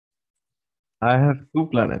I have two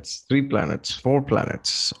planets, three planets, four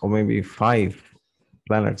planets, or maybe five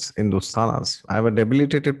planets in Dusthanas. I have a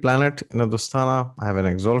debilitated planet in a Dusthana. I have an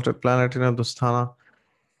exalted planet in a Dusthana.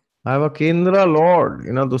 I have a Kendra Lord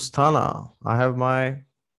in a Dusthana. I have my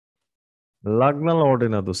Lagna Lord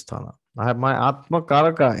in a Dusthana. I have my Atma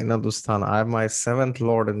Karaka in a Dusthana. I have my seventh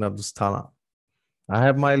Lord in a Dusthana. I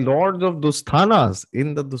have my Lords of Dusthanas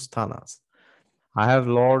in the Dusthanas. I have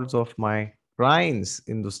Lords of my Shrines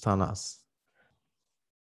in Dusthanas.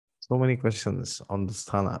 So many questions on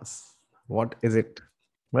Dusthanas. What is it?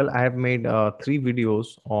 Well, I have made three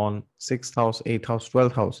videos on sixth house, eighth house,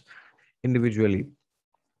 12th house individually.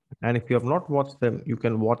 And if you have not watched them, you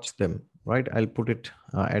can watch them, right? I'll put it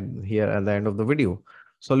here at the end of the video.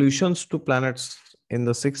 Solutions to planets in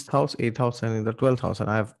the sixth house, eighth house, and in the 12th house. And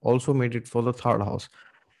I have also made it for the third house.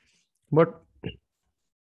 But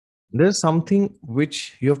there's something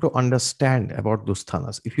which you have to understand about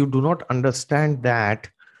Dusthanas. If you do not understand that,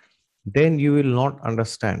 then you will not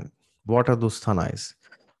understand what a Dusthana is.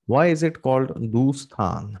 Why is it called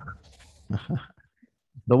Dusthan?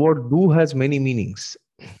 The word do has many meanings.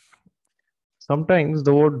 Sometimes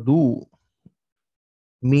the word do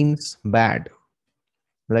means bad.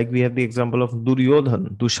 Like we have the example of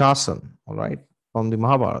Duryodhan, Dushasan, all right, from the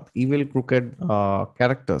Mahabharata, evil, crooked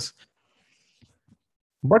characters.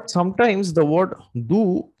 But sometimes the word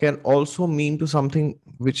do can also mean to something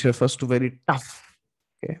which refers to very tough.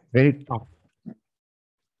 Okay, very tough.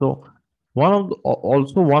 So one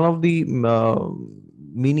of the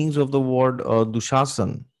meanings of the word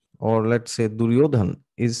Dushasan, or let's say Duryodhan,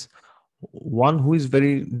 is one who is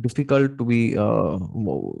very difficult to be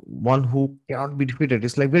one who cannot be defeated.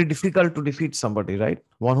 It's like very difficult to defeat somebody, right?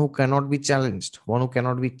 One who cannot be challenged, one who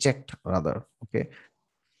cannot be checked, rather. Okay.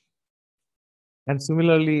 And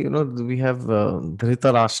similarly, we have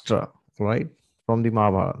Dhritarashtra, right, from the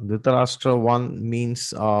Mahabharata. Dhritarashtra one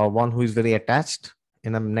means one who is very attached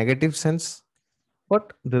in a negative sense.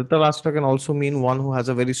 But Dhritarashtra can also mean one who has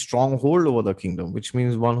a very strong hold over the kingdom, which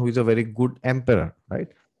means one who is a very good emperor, right?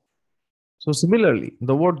 So similarly,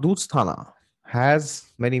 the word Dusthana has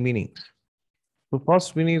many meanings. So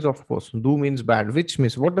first meaning is, of course, Du means bad, which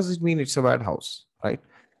means what does it mean? It's a bad house, right?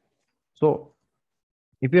 So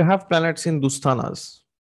if you have planets in Dusthanas,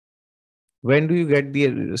 when do you get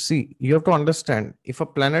the see? You have to understand, if a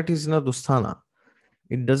planet is in a Dusthana,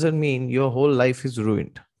 it doesn't mean your whole life is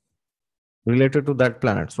ruined related to that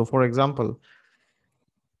planet. So, for example,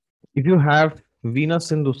 if you have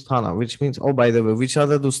Venus in Dusthana, which means, oh, by the way, which are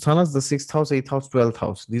the Dusthanas? The sixth house, eighth house, 12th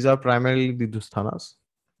house. These are primarily the Dusthanas.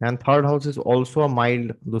 And third house is also a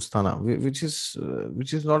mild Dusthana, which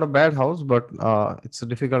is not a bad house, but it's a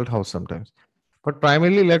difficult house sometimes. But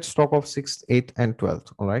primarily, let's talk of sixth, eighth, and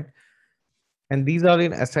 12th. All right. And these are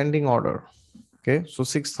in ascending order. Okay. So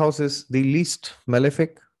sixth house is the least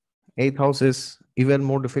malefic, eighth house is even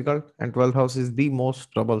more difficult, and 12th house is the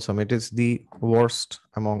most troublesome. It is the worst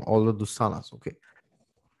among all the Dusthanas. Okay.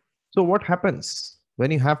 So what happens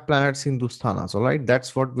when you have planets in Dusthanas? All right,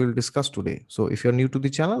 that's what we'll discuss today. So if you're new to the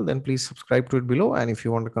channel, then please subscribe to it below. And if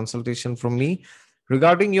you want a consultation from me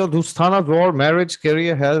regarding your Dusthanas or marriage,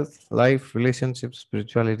 career, health, life, relationships,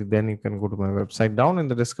 spirituality, then you can go to my website down in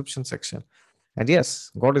the description section. And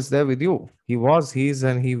yes, God is there with you. He was, He is,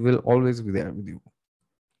 and He will always be there with you.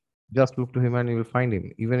 Just look to Him and you will find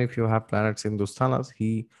Him. Even if you have planets in Dusthanas,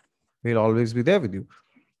 He will always be there with you.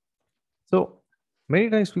 So many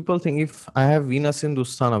times people think, if I have Venus in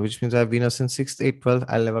Dusthana, which means I have Venus in 6th, 8th, 12th,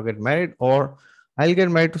 I'll never get married, or I'll get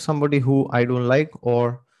married to somebody who I don't like,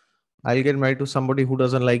 or I'll get married to somebody who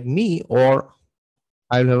doesn't like me, or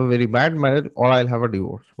I'll have a very bad marriage, or I'll have a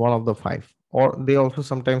divorce, one of the five. Or they also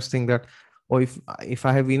sometimes think that, oh, if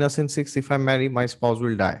I have Venus in 6th, if I marry, my spouse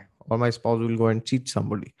will die, or my spouse will go and cheat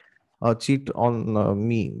somebody, or cheat on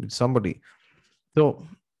me with somebody. So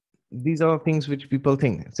these are things which people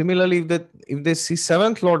think. Similarly, if they see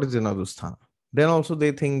seventh lord is in Adusthana, then also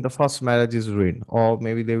they think the first marriage is ruined, or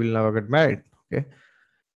maybe they will never get married. Okay.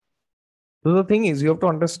 So the thing is, you have to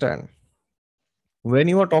understand, when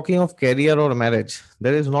you are talking of career or marriage,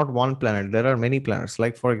 there is not one planet. There are many planets.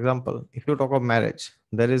 Like for example, if you talk of marriage,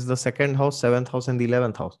 there is the second house, seventh house, and the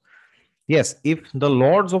 11th house. Yes, if the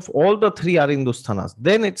lords of all the three are in Dusthanas,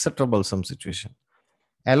 then it's a troublesome situation.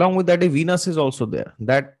 Along with that, a Venus is also there.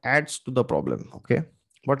 That adds to the problem. Okay.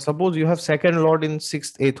 But suppose you have second lord in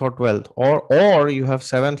 6th, 8th, or 12th, or you have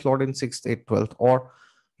seventh lord in 6th, 8th, 12th, or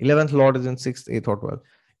 11th lord is in 6th, 8th, or 12th.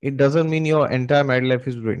 It doesn't mean your entire married life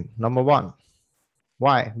is ruined. Number one.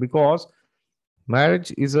 Why? Because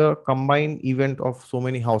marriage is a combined event of so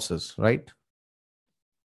many houses, right?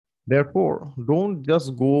 Therefore, don't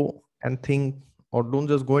just go and think or don't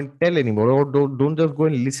just go and tell anybody, or don't just go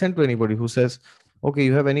and listen to anybody who says, okay,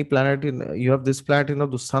 you have this planet in a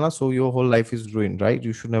Dusthanas, so your whole life is ruined, right?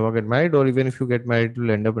 You should never get married, or even if you get married,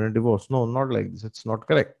 you'll end up in a divorce. No, not like this. It's not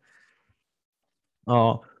correct.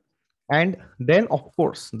 Uh, and then, of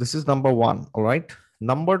course, this is number one. All right.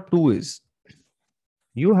 Number two is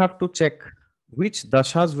you have to check which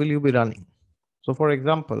dashas will you be running. So, for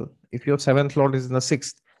example, if your seventh lord is in the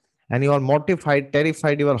sixth and you are mortified,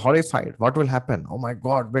 terrified, you are horrified, what will happen? Oh my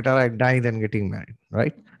God, better I die than getting married,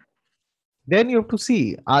 right? Then you have to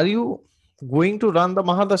see, are you going to run the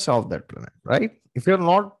Mahadasha of that planet, right? If you're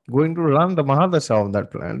not going to run the Mahadasha of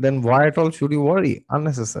that planet, then why at all should you worry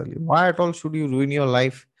unnecessarily? Why at all should you ruin your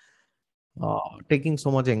life taking so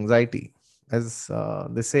much anxiety? As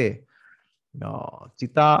they say,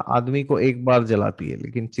 चिता आदमी को एक बार जलाती है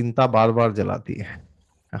लेकिन चिंता बार बार जलाती है.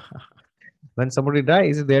 When somebody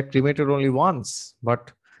dies, they are cremated only once.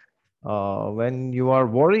 But when you are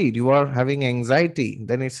worried, you are having anxiety,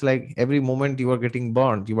 then it's like every moment you are getting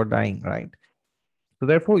burned, you are dying, right? So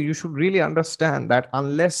therefore, you should really understand that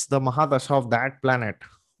unless the Mahadasha of that planet,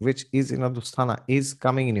 which is in Adusthana, is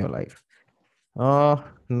coming in your life, uh,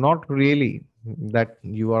 not really that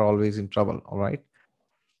you are always in trouble, all right?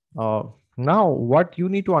 Uh, Now, what you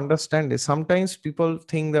need to understand is sometimes people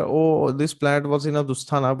think that, oh, this planet was in a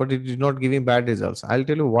Dusthana, but it did not give me bad results. I'll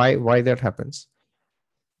tell you why that happens.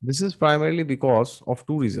 This is primarily because of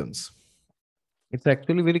two reasons. It's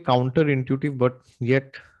actually very counterintuitive, but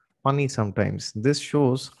yet funny sometimes. This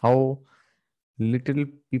shows how little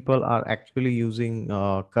people are actually using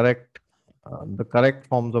the correct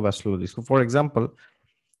forms of astrology. So, for example,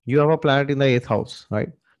 you have a planet in the eighth house,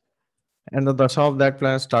 right? And the dasha of that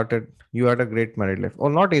planet started, you had a great married life. Or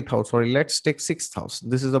not eighth house, sorry, let's take sixth house.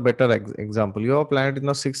 This is a better example. You have a planet in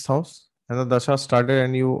the sixth house, and the dasha started,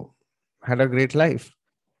 and you had a great life.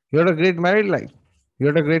 You had a great married life. You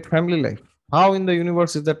had a great family life. How in the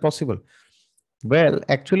universe is that possible? Well,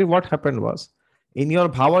 actually, what happened was in your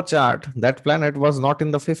Bhava chart, that planet was not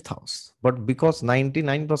in the fifth house. But because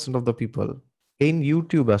 99% of the people in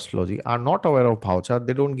YouTube astrology are not aware of Bhava chart,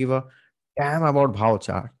 they don't give a damn about Bhava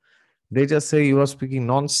chart. They just say you are speaking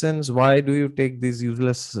nonsense. Why do you take these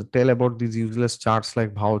useless, tell about these useless charts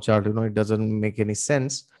like Bhava chart? You know, it doesn't make any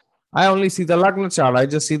sense. I only see the Lagna chart. I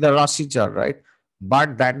just see the Rashi chart, right?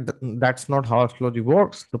 But that's not how astrology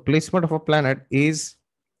works. The placement of a planet is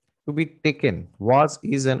to be taken, was,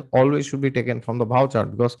 is, and always should be taken from the Bhava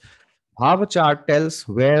chart because Bhava chart tells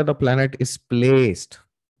where the planet is placed,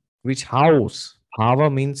 which house.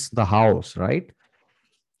 Bhava means the house, right?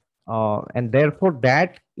 And therefore,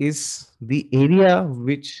 that is the area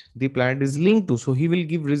which the planet is linked to. So he will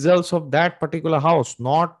give results of that particular house,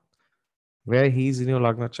 not where he is in your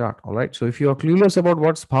Lagna chart. All right. So if you are clueless about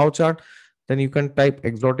what's Bhava chart, then you can type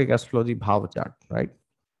exotic astrology Bhava chart, right?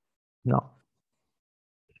 Now,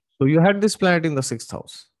 so you had this planet in the sixth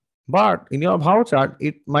house. But in your Bhava chart,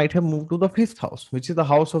 it might have moved to the fifth house, which is the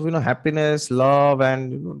house of happiness, love,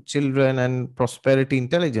 and children and prosperity,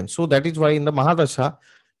 intelligence. So that is why in the Mahadasha,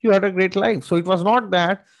 you had a great life. So it was not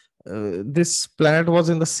that this planet was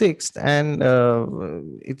in the sixth and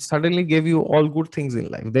it suddenly gave you all good things in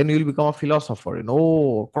life. Then you will become a philosopher,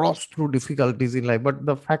 cross through difficulties in life. But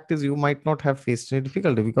the fact is, you might not have faced any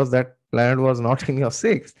difficulty because that planet was not in your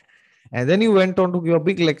sixth. And then you went on to give a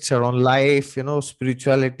big lecture on life,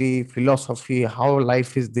 spirituality, philosophy, how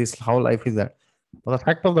life is this, how life is that. But the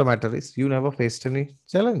fact of the matter is, you never faced any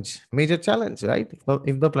challenge, major challenge, right?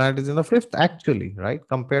 If the planet is in the fifth, actually, right,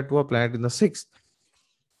 compared to a planet in the sixth.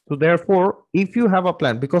 So, therefore, if you have a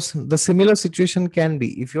plan, because the similar situation can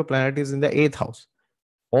be if your planet is in the eighth house,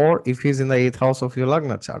 or if he's in the eighth house of your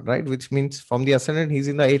Lagna chart, right? Which means from the ascendant, he's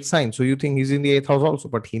in the eighth sign. So you think he's in the eighth house also,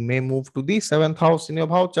 but he may move to the seventh house in your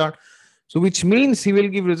Bhava chart. So which means he will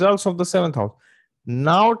give results of the seventh house.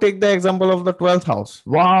 Now take the example of the 12th house.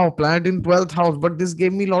 Wow, planet in 12th house, but this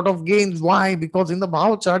gave me a lot of gains. Why? Because in the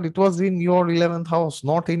Bhava chart, it was in your 11th house,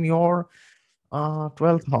 not in your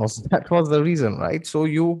 12th house. That was the reason, right? So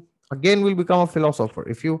you again will become a philosopher.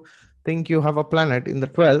 If you think you have a planet in the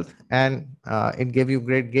 12th and it gave you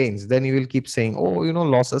great gains, then you will keep saying, oh,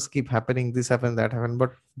 losses keep happening, this happened, that happened.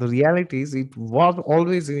 But the reality is it was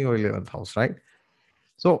always in your 11th house, right?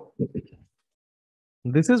 So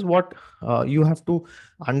this is what you have to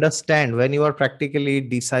understand when you are practically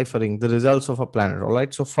deciphering the results of a planet. All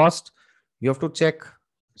right. So, first, you have to check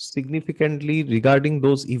significantly regarding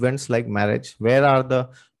those events like marriage, where are the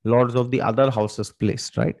lords of the other houses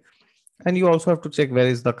placed, right? And you also have to check where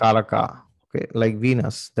is the Karaka, okay, like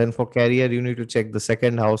Venus. Then for career, you need to check the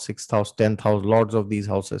second house, sixth house, 10th house, lords of these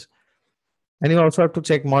houses. And you also have to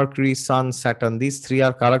check Mercury, Sun, Saturn. These three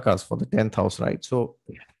are Karakas for the 10th house, right? So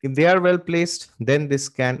if they are well placed, then this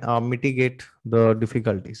can mitigate the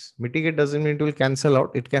difficulties. Mitigate doesn't mean it will cancel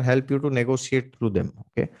out. It can help you to negotiate through them.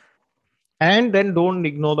 Okay. And then don't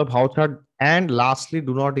ignore the bhav chart. And lastly,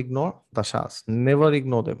 do not ignore dashas. Never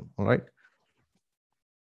ignore them. All right.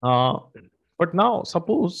 Uh, but now,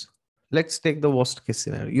 suppose, let's take the worst case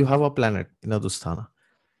scenario. You have a planet in a Dusthana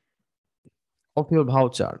of your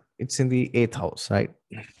bhav chart. It's in the 8th house, right?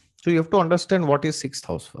 So you have to understand what is 6th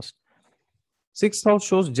house first. 6th house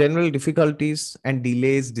shows general difficulties and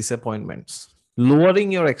delays, disappointments,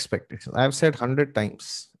 lowering your expectations. I've said 100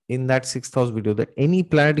 times in that 6th house video that any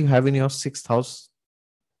planet you have in your 6th house,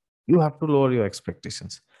 you have to lower your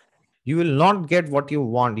expectations. You will not get what you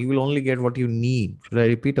want. You will only get what you need. Should I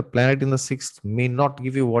repeat? A planet in the 6th may not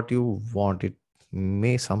give you what you want. It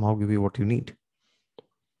may somehow give you what you need.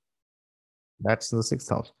 That's the 6th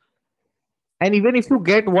house. And even if you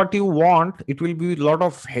get what you want, it will be a lot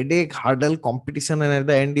of headache, hurdle, competition, and at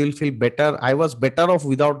the end you'll feel better. I was better off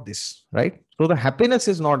without this, right? So the happiness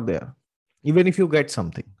is not there, even if you get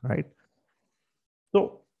something, right?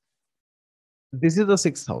 So this is the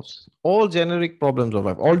 6th house. All generic problems of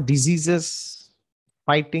life, all diseases,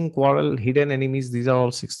 fighting, quarrel, hidden enemies, these are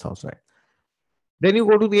all 6th house, right? Then you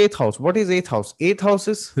go to the 8th house. What is 8th house? 8th house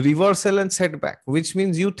is reversal and setback, which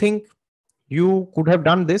means you think you could have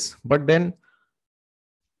done this, but then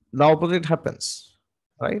the opposite happens,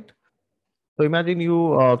 right? So imagine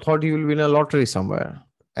you thought you will win a lottery somewhere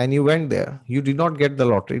and you went there. You did not get the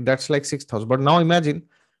lottery. That's like 6th house. But now imagine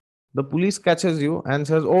the police catches you and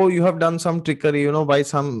says, oh, you have done some trickery, by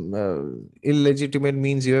some illegitimate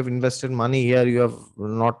means. You have invested money here. You have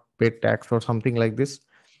not paid tax or something like this.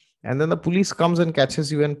 And then the police comes and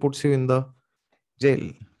catches you and puts you in the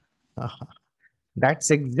jail.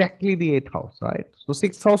 That's exactly the 8th house, right? So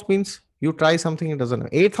 6th house means you try something, it doesn't.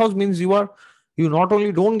 8th house means you not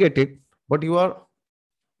only don't get it, but you are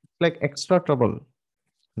like extra trouble,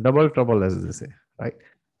 double trouble, as they say, right?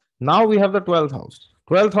 Now we have the 12th house.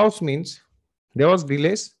 12th house means there was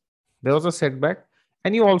delays, there was a setback,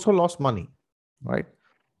 and you also lost money, right?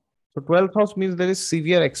 So 12th house means there is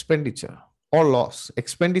severe expenditure or loss.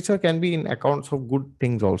 Expenditure can be in accounts of good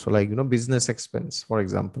things also, like business expense, for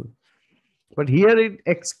example. But here it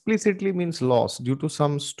explicitly means loss due to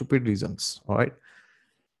some stupid reasons. All right.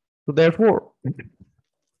 So therefore,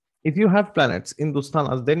 if you have planets in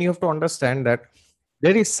Dusthanas, then you have to understand that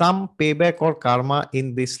there is some payback or karma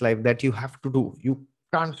in this life that you have to do. You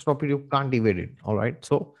can't stop it, you can't evade it. All right.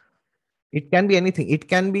 So it can be anything. It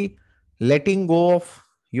can be letting go of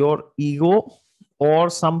your ego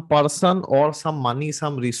or some person or some money,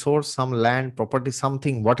 some resource, some land, property,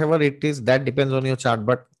 something, whatever it is, that depends on your chart.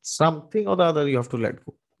 But something or the other you have to let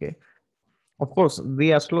go. Okay. Of course,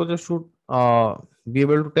 the astrologer should be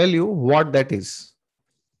able to tell you what that is,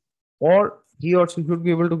 or he or she should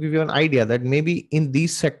be able to give you an idea that maybe in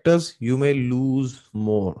these sectors you may lose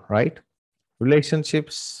more, right?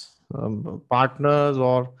 Relationships, partners,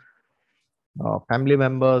 or family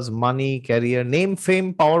members, money, career, name,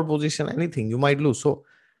 fame, power, position, anything you might lose. So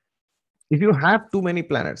if you have too many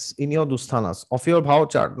planets in your Dusthanas of your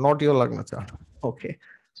Bhav chart, not your Lagna chart, okay,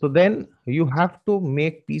 so then you have to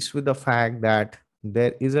make peace with the fact that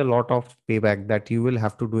there is a lot of payback that you will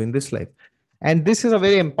have to do in this life. And this is a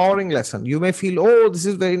very empowering lesson. You may feel, oh, this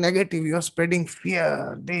is very negative. You are spreading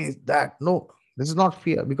fear, this, that. No, this is not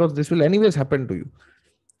fear, because this will anyways happen to you.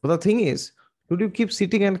 But the thing is, should you keep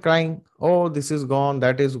sitting and crying, oh, this is gone,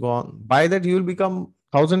 that is gone? By that, you will become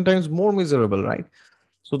 1,000 times more miserable, right?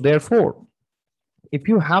 So, therefore, if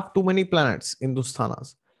you have too many planets in those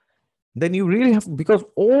sthanas, then you really have, because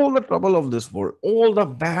all the trouble of this world, all the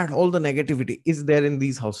bad, all the negativity is there in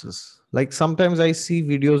these houses. Like sometimes I see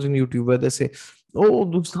videos in YouTube where they say, oh,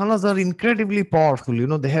 Dusthanas are incredibly powerful.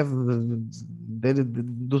 They have,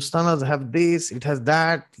 Dusthanas have this, it has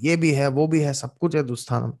that, ye bhi hai, wo bhi hai, sab kuch hai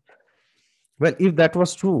Dusthana. Well, if that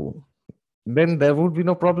was true, then there would be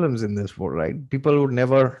no problems in this world, right? People would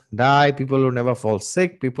never die, people would never fall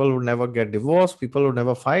sick, people would never get divorced, people would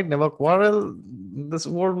never fight, never quarrel. This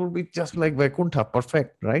world would be just like Vaikuntha,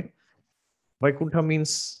 perfect, right? Vaikuntha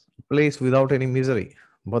means place without any misery.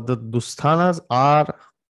 But the Dusthanas are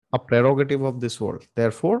a prerogative of this world.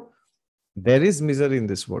 Therefore, there is misery in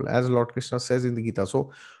this world, as Lord Krishna says in the Gita.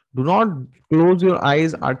 So do not close your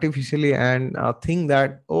eyes artificially and think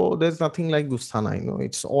that, oh, there's nothing like Dusthana.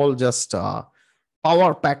 It's all just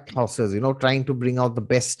power packed houses, trying to bring out the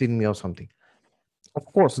best in me or something. Of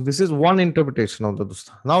course, this is one interpretation of the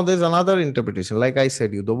Dusthana. Now, there's another interpretation. Like I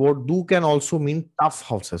said, the word Du can also mean tough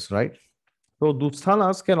houses, right? So,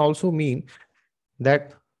 Dusthanas can also mean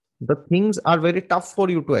that the things are very tough for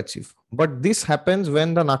you to achieve. But this happens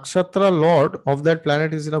when the nakshatra lord of that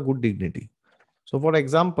planet is in a good dignity. So, for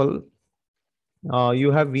example,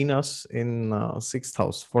 you have Venus in sixth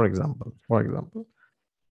house, for example,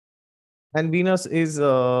 and Venus is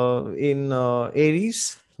in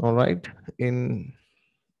Aries, all right, in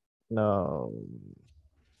uh,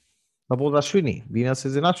 suppose Ashwini. Venus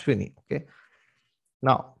is in Ashwini. Okay.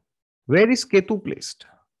 Now, where is Ketu placed?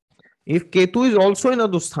 If Ketu is also in a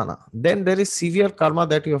Dusthana, then there is severe karma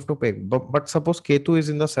that you have to pay. But suppose Ketu is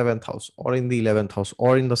in the seventh house, or in the 11th house,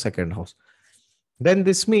 or in the second house, then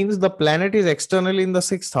this means the planet is externally in the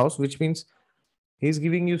sixth house, which means he's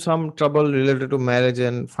giving you some trouble related to marriage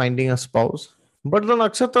and finding a spouse. But the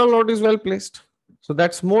nakshatra lord is well placed. So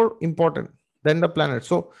that's more important than the planet.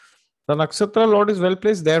 So the nakshatra lord is well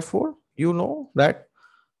placed. Therefore, you know that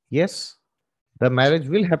yes, the marriage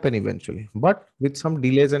will happen eventually, but with some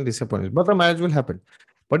delays and disappointments. But the marriage will happen.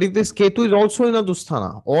 But if this Ketu is also in a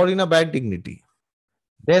Dusthana or in a bad dignity,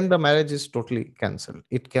 then the marriage is totally cancelled.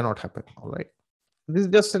 It cannot happen. All right. This is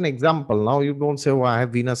just an example. Now you don't say, "Oh, I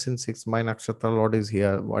have Venus in six, my nakshatra lord is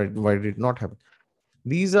here. Why did it not happen?"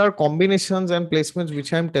 These are combinations and placements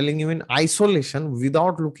which I'm telling you in isolation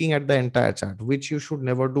without looking at the entire chart, which you should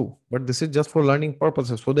never do. But this is just for learning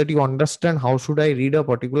purposes so that you understand how should I read a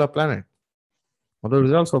particular planet or the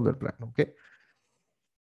results of that planet. Okay.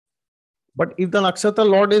 But if the nakshatra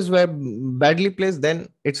lord is badly placed, then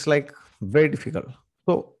it's like very difficult.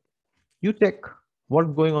 So you check what's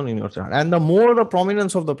going on in your chart. And the more the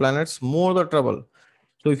prominence of the planets, more the trouble.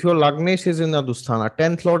 So if your Lagnesh is in a Dusthana,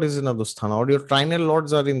 10th Lord is in a Dusthana, or your trinal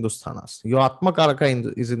lords are in Dusthanas, your Atma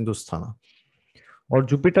Karaka is in Dusthana, or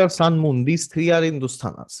Jupiter, Sun, Moon, these three are in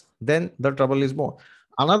Dusthanas, then the trouble is more.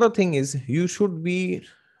 Another thing is you should be,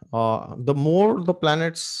 the more the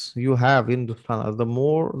planets you have in Dusthanas, the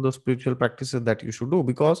more the spiritual practices that you should do,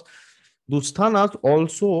 because Dusthanas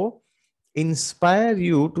also inspire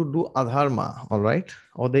you to do adharma, all right?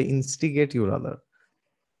 Or they instigate you rather.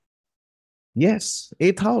 Yes,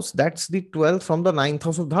 eighth house. That's the 12th from the ninth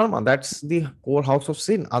house of Dharma. That's the core house of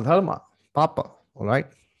sin, Adharma, Papa. All right.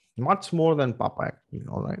 Much more than Papa, actually.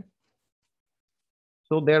 All right.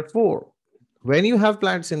 So, therefore, when you have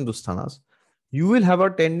planets in Dusthanas, you will have a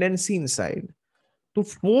tendency inside to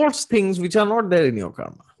force things which are not there in your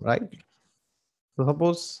karma, right? So,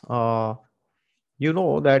 suppose you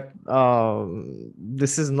know that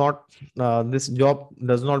this is not, this job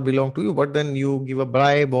does not belong to you, but then you give a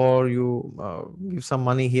bribe or you give some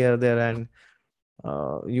money here, there, and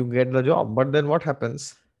you get the job. But then what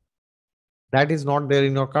happens? That is not there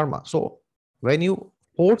in your karma. So when you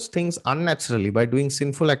force things unnaturally by doing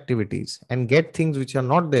sinful activities and get things which are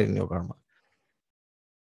not there in your karma,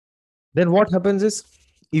 then what happens is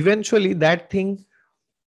eventually that thing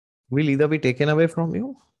will either be taken away from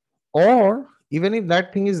you, or even if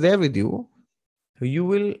that thing is there with you, you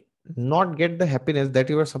will not get the happiness that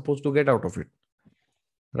you are supposed to get out of it.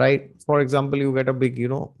 Right? For example, you get a big,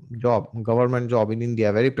 job, government job in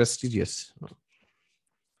India, very prestigious.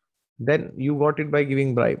 Then you got it by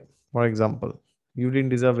giving bribe, for example. You didn't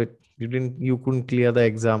deserve it. You couldn't clear the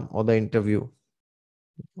exam or the interview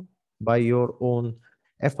by your own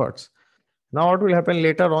efforts. Now what will happen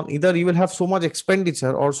later on? Either you will have so much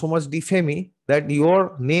expenditure or so much defaming that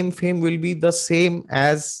your name fame will be the same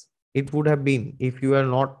as it would have been if you were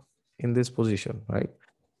not in this position, right?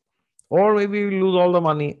 Or maybe you will lose all the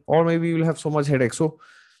money, or maybe you will have so much headache. So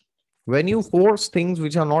when you force things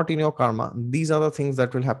which are not in your karma, these are the things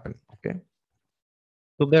that will happen. Okay.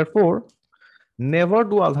 So therefore, never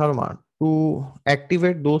do adharma to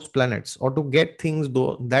activate those planets or to get things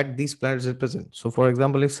that these planets represent. So, for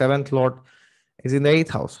example, if seventh lord is in the eighth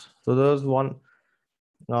house, so there was one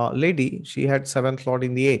lady, she had seventh lord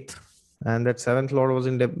in the eighth, and that seventh lord was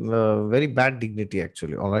in the very bad dignity,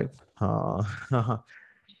 actually. All right.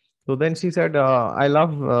 So then she said, I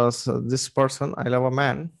love this person, I love a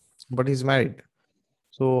man, but he's married.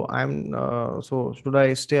 So so should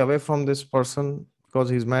I stay away from this person because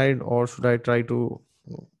he's married, or should I try to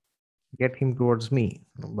get him towards me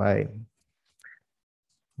by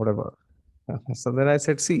whatever? So then I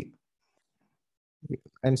said, see,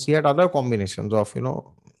 and she had other combinations of,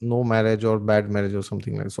 no marriage or bad marriage or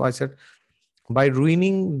something like that. So I said, by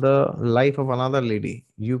ruining the life of another lady,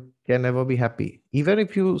 you can never be happy. Even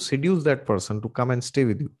if you seduce that person to come and stay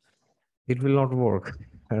with you, it will not work,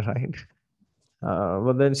 right?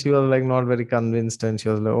 But then she was like not very convinced, and she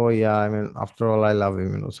was like, "Oh yeah, I mean, after all, I love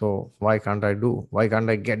him, So why can't I do? Why can't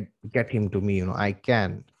I get him to me? I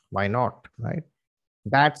can. Why not? Right?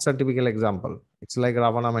 That's a typical example. It's like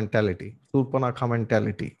Ravana mentality, Surpanakha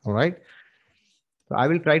mentality. All right. So I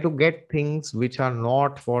will try to get things which are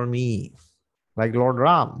not for me. Like Lord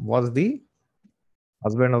Ram was the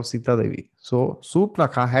husband of Sita Devi. So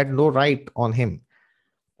Surpanakha had no right on him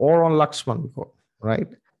or on Lakshman, right?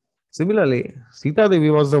 Similarly, Sita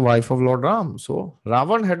Devi was the wife of Lord Ram. So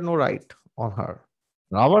Ravan had no right on her.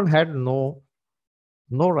 Ravan had no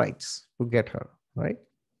rights to get her, right?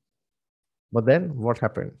 But then what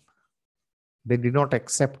happened? They did not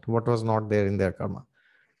accept what was not there in their karma.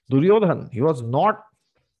 Duryodhan, he was not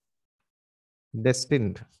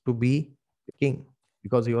destined to be the king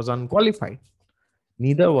because he was unqualified.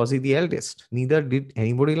 Neither was he the eldest. Neither did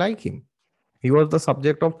anybody like him. He was the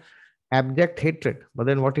subject of abject hatred. But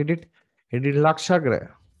then what he did? He did Lakshagra.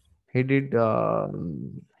 He did.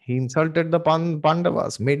 He insulted the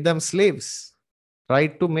Pandavas, made them slaves,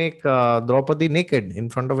 tried to make Draupadi naked in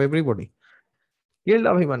front of everybody, killed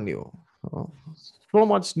Abhimanyu. Oh, so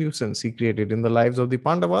much nuisance he created in the lives of the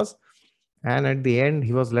Pandavas. And at the end,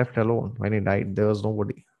 he was left alone. When he died, there was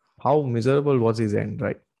nobody. How miserable was his end,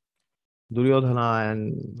 right? Duryodhana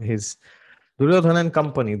and his Duryodhana and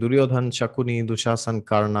company, Duryodhan, Shakuni, Dushasan,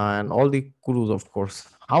 Karna, and all the Kurus, of course.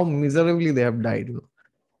 How miserably they have died.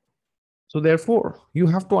 So therefore, you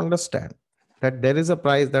have to understand that there is a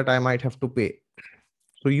price that I might have to pay.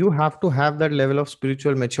 So you have to have that level of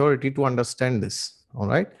spiritual maturity to understand this. All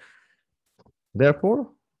right. Therefore,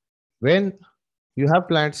 when you have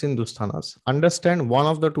planets in Dusthanas, understand one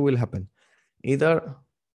of the two will happen. Either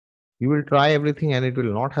you will try everything and it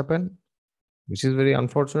will not happen, which is very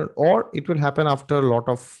unfortunate, or it will happen after a lot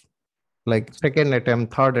of like second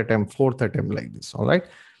attempt, third attempt, fourth attempt, like this. All right.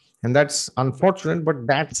 And that's unfortunate, but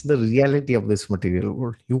that's the reality of this material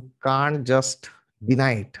world. You can't just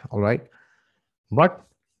deny it. All right. But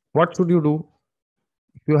what should you do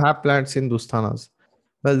if you have planets in Dusthanas?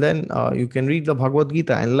 Well, then you can read the Bhagavad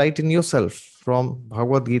Gita, enlighten yourself from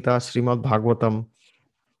Bhagavad Gita, Srimad Bhagavatam,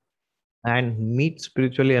 and meet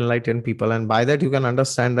spiritually enlightened people. And by that, you can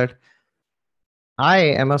understand that I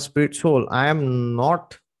am a spirit soul. I am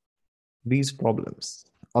not these problems,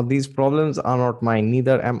 or these problems are not mine.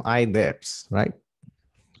 Neither am I theirs, right?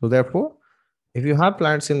 So, therefore, if you have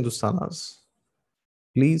planets in Dusthanas,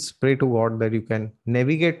 please pray to God that you can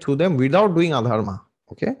navigate through them without doing adharma.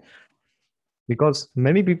 Okay. Because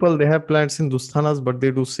many people they have planets in Dusthanas, but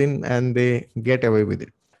they do sin and they get away with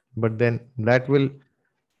it. But then that's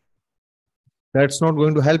not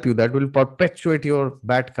going to help you. That will perpetuate your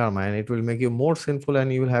bad karma and it will make you more sinful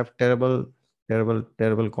and you will have terrible, terrible,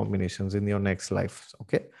 terrible combinations in your next life.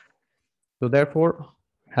 Okay. So therefore,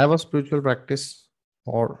 have a spiritual practice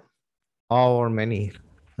or many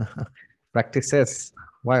practices.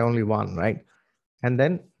 Why only one, right? And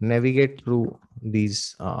then navigate through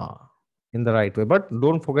these in the right way. But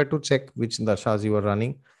don't forget to check which dashas you are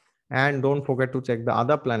running, and don't forget to check the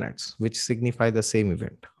other planets which signify the same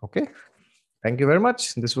event. Okay. Thank you very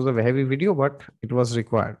much. This was a heavy video, but it was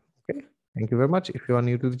required. Okay. Thank you very much. If you are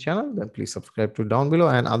new to the channel, then please subscribe to down below,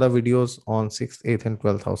 and other videos on 6th, 8th, and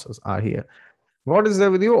 12th houses are here. God is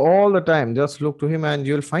there with you all the time. Just look to him and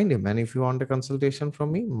you'll find him. And if you want a consultation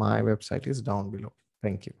from me, my website is down below.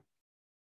 Thank you.